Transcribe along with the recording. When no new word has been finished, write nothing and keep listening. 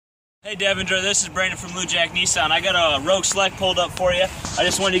Hey Davenport, this is Brandon from Lujack Nissan. I got a Rogue Select pulled up for you. I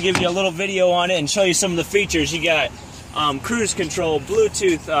just wanted to give you a little video on it and show you some of the features. You got cruise control,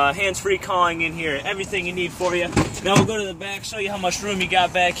 Bluetooth, hands-free calling in here, everything you need for you. Now we'll go to the back, show you how much room you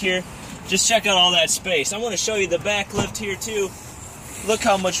got back here. Just check out all that space. I want to show you the back lift here too. Look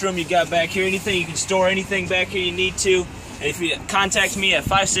how much room you got back here. Anything you can store, anything back here you need to. And if you contact me at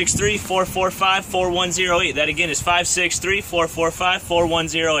 563-445-4108. That again is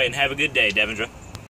 563-445-4108. And have a good day, Davenport.